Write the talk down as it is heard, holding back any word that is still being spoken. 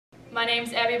My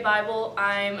name's Abbey Bybel.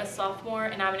 I'm a sophomore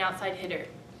and I'm an outside hitter.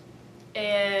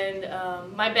 And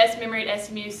my best memory at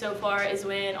SMU so far is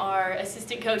when our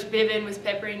assistant coach Bybel was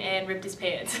peppering and ripped his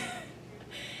pants.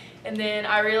 And then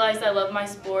I realized I loved my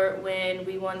sport when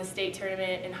we won the state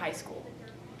tournament in high school.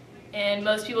 And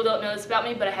most people don't know this about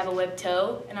me, but I have a webbed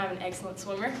toe and I'm an excellent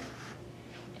swimmer.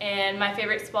 And my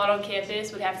favorite spot on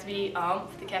campus would have to be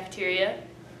the cafeteria.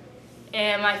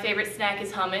 And my favorite snack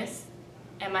is hummus.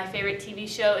 And my favorite TV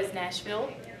show is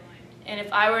Nashville. And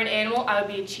if I were an animal, I would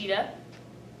be a cheetah.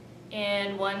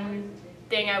 And one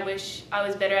thing I wish I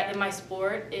was better at than my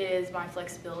sport is my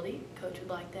flexibility. Coach would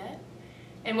like that.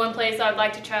 And one place I would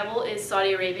like to travel is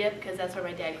Saudi Arabia because that's where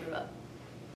my dad grew up.